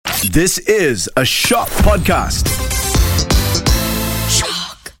This is a Shock Podcast.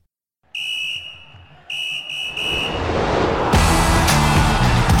 Shock.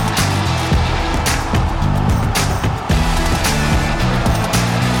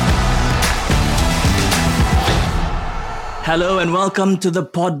 Hello and welcome to the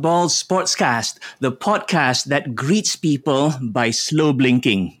Podball Sportscast, the podcast that greets people by slow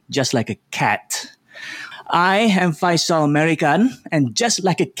blinking, just like a cat. I am Faisal American, and just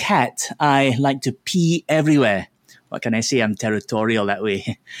like a cat, I like to pee everywhere. What can I say? I'm territorial that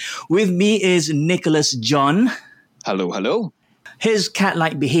way. With me is Nicholas John. Hello, hello. His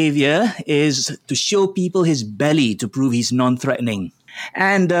cat-like behavior is to show people his belly to prove he's non-threatening.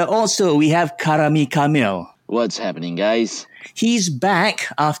 And also, we have Karami Kamil. What's happening, guys? He's back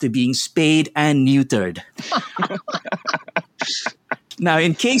after being spayed and neutered. Now,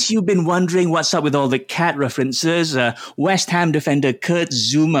 in case you've been wondering what's up with all the cat references, West Ham defender Kurt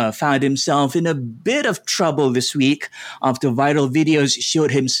Zouma found himself in a bit of trouble this week after viral videos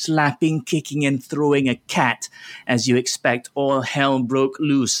showed him slapping, kicking and throwing a cat. As you expect, all hell broke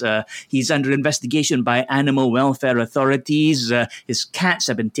loose. He's under investigation by animal welfare authorities. His cats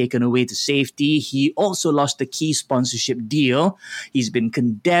have been taken away to safety. He also lost a key sponsorship deal. He's been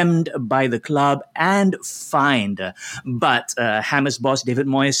condemned by the club and fined. But Hammers boss David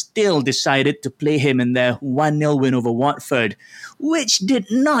Moyes still decided to play him in their 1-0 win over Watford, which did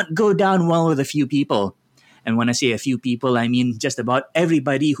not go down well with a few people. And when I say a few people, I mean just about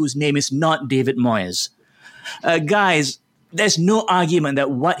everybody whose name is not David Moyes. Guys, there's no argument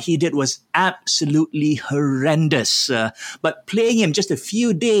that what he did was absolutely horrendous. But playing him just a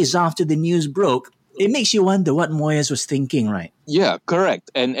few days after the news broke, it makes you wonder what Moyes was thinking, right? Yeah,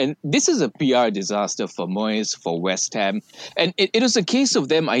 correct. And this is a PR disaster for Moyes, for West Ham. And it was a case of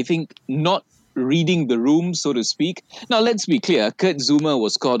them, I think, not reading the room, so to speak. Now, let's be clear. Kurt Zouma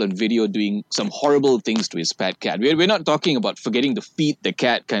was caught on video doing some horrible things to his pet cat. We're not talking about forgetting to feed the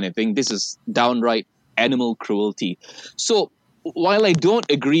cat kind of thing. This is downright animal cruelty. So, while I don't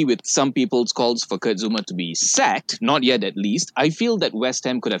agree with some people's calls for Kurt Zouma to be sacked, not yet at least, I feel that West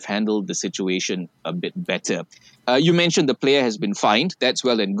Ham could have handled the situation a bit better. You mentioned the player has been fined. That's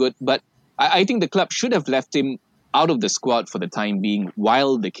well and good. But I think the club should have left him out of the squad for the time being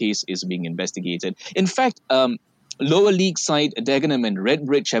while the case is being investigated. In fact, lower league side Dagenham and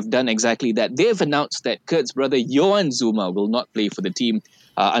Redbridge have done exactly that. They have announced that Kurt's brother Johan Zouma will not play for the team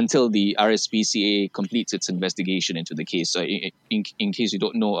until the RSPCA completes its investigation into the case. In case you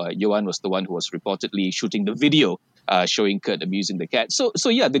don't know, Johan was the one who was reportedly shooting the video showing Kurt abusing the cat. So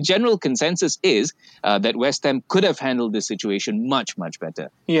yeah, the general consensus is that West Ham could have handled this situation much, much better.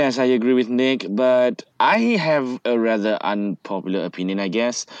 Yes, I agree with Nick, but I have a rather unpopular opinion, I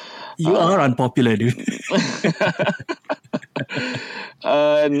guess. You are unpopular, dude.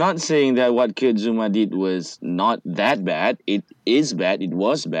 Not saying that what Kurt Zouma did was not that bad. It is bad. It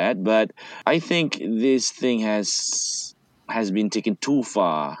was bad. But I think this thing has been taken too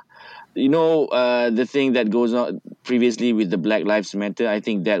far. You know, the thing that goes on previously with the Black Lives Matter, I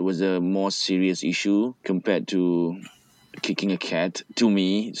think that was a more serious issue compared to kicking a cat, to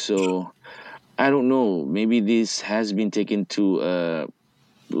me. So, I don't know. Maybe this has been taken to a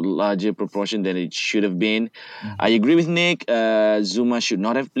larger proportion than it should have been. Mm-hmm. I agree with Nick. Zouma should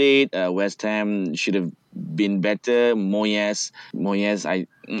not have played. West Ham should have been better. Moyes,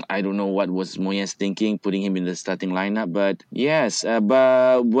 I don't know what was Moyes thinking, putting him in the starting lineup. But yes,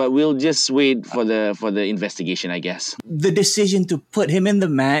 but we'll just wait for the investigation, I guess. The decision to put him in the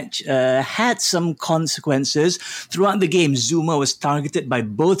match had some consequences. Throughout the game, Zouma was targeted by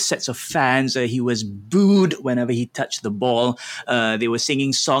both sets of fans. He was booed whenever he touched the ball. They were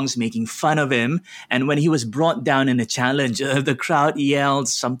singing songs making fun of him. And when he was brought down in a challenge, the crowd yelled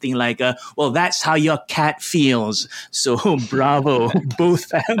something like, well, that's how your cat feels. So bravo,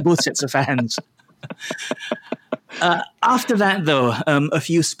 both sets of fans. After that, though, a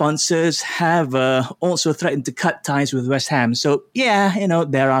few sponsors have also threatened to cut ties with West Ham. So, yeah,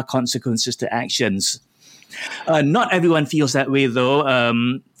 there are consequences to actions. Not everyone feels that way, though.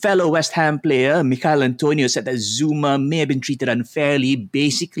 Fellow West Ham player Michael Antonio said that Zouma may have been treated unfairly.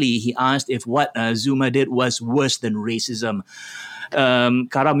 Basically, he asked if what Zouma did was worse than racism.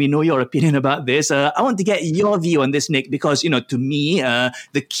 Karam, we know your opinion about this. I want to get your view on this, Nick, because, to me,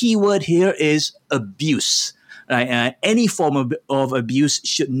 the key word here is abuse. Right? Any form of abuse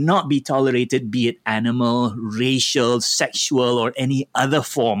should not be tolerated, be it animal, racial, sexual, or any other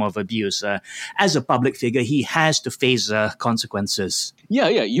form of abuse. As a public figure, he has to face consequences. Yeah,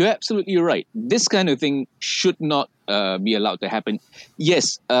 you're absolutely right. This kind of thing should not be allowed to happen.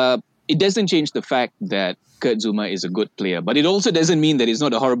 Yes, it doesn't change the fact that Kurt Zouma is a good player. But it also doesn't mean that he's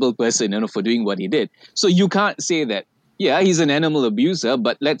not a horrible person, for doing what he did. So you can't say that, yeah, he's an animal abuser,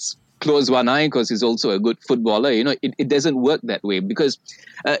 but let's close one eye because he's also a good footballer. It doesn't work that way because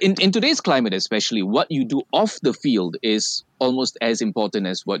in today's climate especially, what you do off the field is almost as important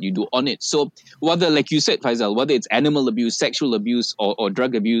as what you do on it. So whether, like you said, Faisal, whether it's animal abuse, sexual abuse or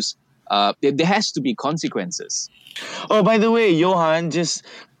drug abuse, there has to be consequences. Oh, by the way, Johan, just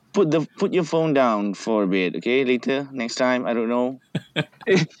put your phone down for a bit, okay? Later, next time, I don't know.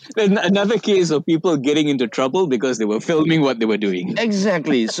 Another case of people getting into trouble because they were filming what they were doing.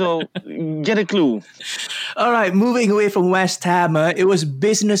 Exactly. So get a clue. All right, moving away from West Ham, it was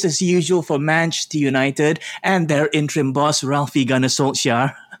business as usual for Manchester United and their interim boss, Ralphie Gunnar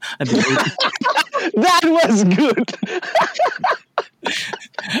Solskjaer. That was good.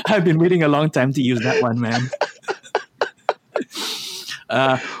 I've been waiting a long time to use that one, man.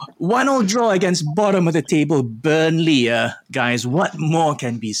 1-0 draw against bottom of the table Burnley. Guys, what more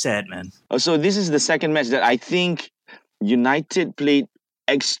can be said, man? So this is the second match that I think United played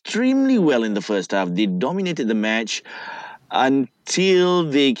extremely well in the first half. They dominated the match until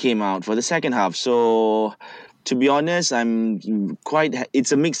they came out for the second half. So to be honest,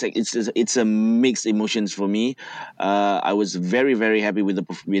 it's a mixed emotions for me. I was very, very happy with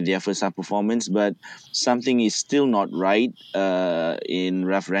their first half performance, but something is still not right in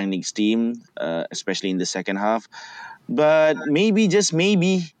Ralf Rangnick's team, especially in the second half. But maybe, just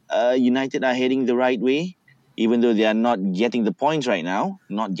maybe, United are heading the right way, even though they are not getting the points right now,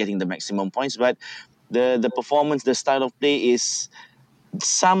 not getting the maximum points. But the performance, the style of play is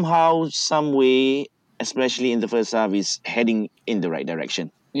somehow, some way, especially in the first half, is heading in the right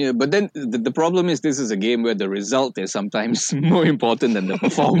direction. Yeah, but then the problem is this is a game where the result is sometimes more important than the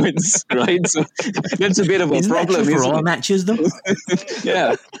performance, right? So that's a bit of a problem. That true for all matches, though?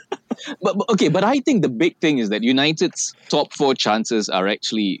 Yeah. But I think the big thing is that United's top 4 chances are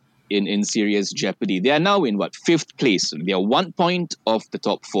actually in serious jeopardy. They are now in, 5th place. They are 1 point off the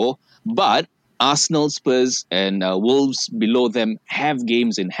top 4, but Arsenal, Spurs and Wolves below them have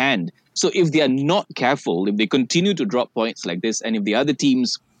games in hand. So if they are not careful, if they continue to drop points like this, and if the other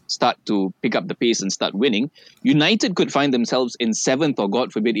teams start to pick up the pace and start winning, United could find themselves in 7th or,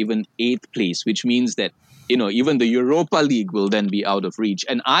 God forbid, even 8th place, which means that, even the Europa League will then be out of reach.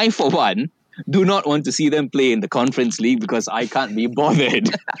 And I, for one, do not want to see them play in the Conference League because I can't be bothered.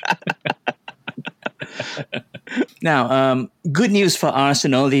 Now, good news for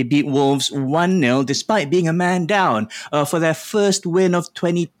Arsenal. They beat Wolves 1-0 despite being a man down for their first win of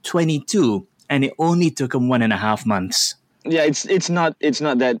 2022. And it only took them 1.5 months. Yeah, it's not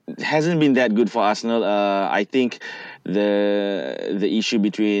that, it hasn't been that good for Arsenal. I think the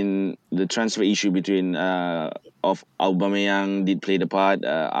transfer issue between of Aubameyang did play the part.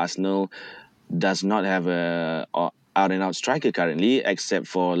 Arsenal does not have a out and out striker currently, except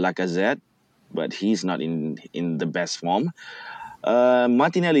for Lacazette, but he's not in the best form.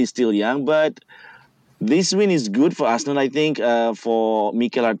 Martinelli is still young, but this win is good for Arsenal, I think, for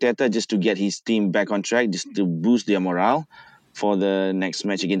Mikel Arteta, just to get his team back on track, just to boost their morale for the next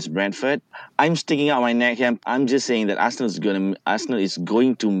match against Brentford. I'm sticking out my neck here. I'm just saying that Arsenal is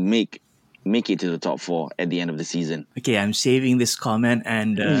going to make it to the top 4 at the end of the season. Okay, I'm saving this comment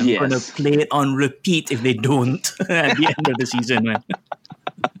and I'm going to play it on repeat if they don't at the end of the season, man.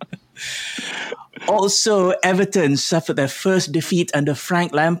 Also, Everton suffered their first defeat under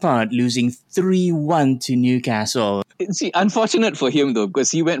Frank Lampard, losing 3-1 to Newcastle. See, unfortunate for him though,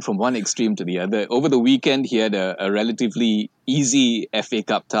 because he went from one extreme to the other. Over the weekend, he had a relatively easy FA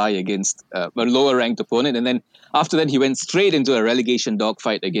Cup tie against a lower-ranked opponent, and then after that, he went straight into a relegation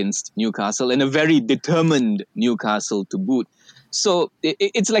dogfight against Newcastle, and a very determined Newcastle to boot. So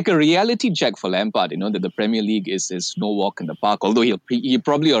it's like a reality check for Lampard, that the Premier League is no walk in the park, although he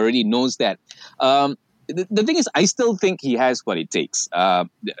probably already knows that. The thing is, I still think he has what it takes.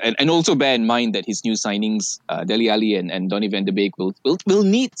 And also bear in mind that his new signings, Dele Alli and Donny van de Beek, will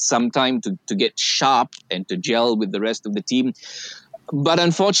need some time to get sharp and to gel with the rest of the team. But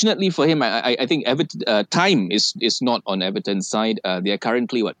unfortunately for him, I think time is not on Everton's side. They are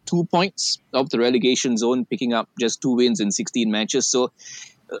currently 2 points off the relegation zone, picking up just 2 wins in 16 matches. So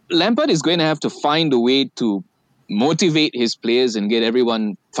Lampard is going to have to find a way to motivate his players and get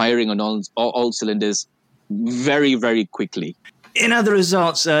everyone firing on all cylinders very, very quickly. In other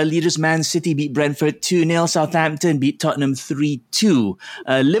results, leaders Man City beat Brentford 2-0. Southampton beat Tottenham 3-2.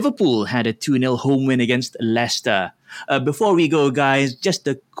 Liverpool had a 2-0 home win against Leicester. Before we go, guys, just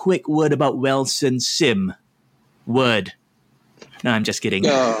a quick word about Wilson Sim. Word. No, I'm just kidding.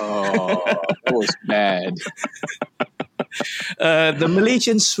 Oh, that was bad. The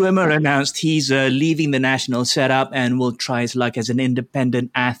Malaysian swimmer announced he's leaving the national setup and will try his luck as an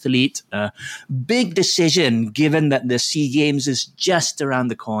independent athlete. Big decision given that the SEA Games is just around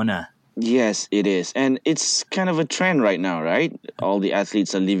the corner. Yes, it is, and it's kind of a trend right now, right? All the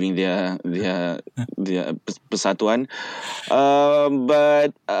athletes are leaving their persatuan,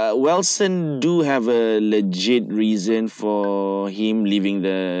 but Wilson do have a legit reason for him leaving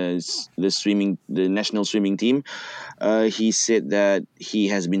the national swimming team. He said that he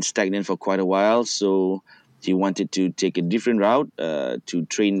has been stagnant for quite a while, so he wanted to take a different route, to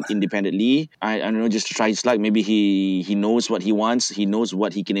train independently. I don't know, just to try his luck. Maybe he knows what he wants. He knows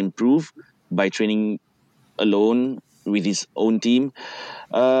what he can improve by training alone with his own team.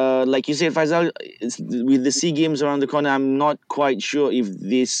 Like you said, Faisal, with the SEA Games around the corner, I'm not quite sure if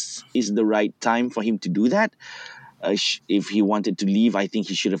this is the right time for him to do that. If he wanted to leave, I think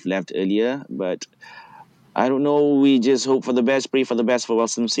he should have left earlier. But I don't know. We just hope for the best, pray for the best for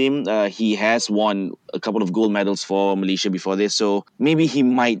Wilson Sim. He has won a couple of gold medals for Malaysia before this, so maybe he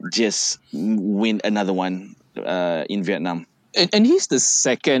might just win another one in Vietnam. And he's the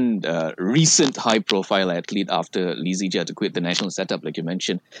second recent high-profile athlete after Lee Zijia to quit the national setup, like you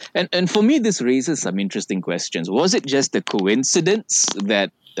mentioned. And for me, this raises some interesting questions. Was it just a coincidence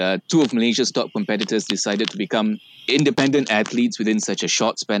that two of Malaysia's top competitors decided to become independent athletes within such a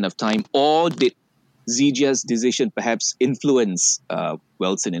short span of time, or did Zijia's decision perhaps influence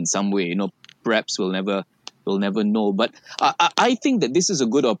Wilson in some way? Perhaps we'll never know. But I think that this is a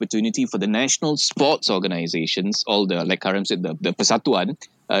good opportunity for the national sports organizations, all the, like Karam said, the Persatuan,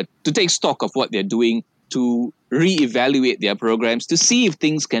 to take stock of what they're doing, to reevaluate their programs, to see if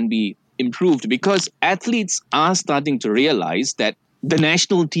things can be improved, because athletes are starting to realize that the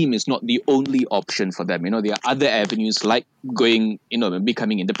national team is not the only option for them. There are other avenues like going,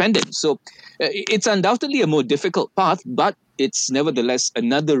 becoming independent. So it's undoubtedly a more difficult path, but it's nevertheless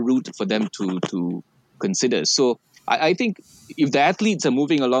another route for them to consider. So I think if the athletes are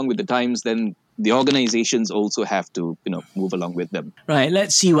moving along with the times, then the organizations also have to, move along with them. Right.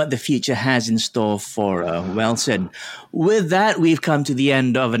 Let's see what the future has in store for Wilson. With that, we've come to the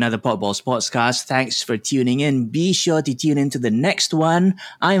end of another Podball Sportscast. Thanks for tuning in. Be sure to tune in to the next one.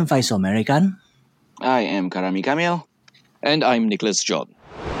 I'm Faisal American. I am Karami Kamil. And I'm Nicholas John.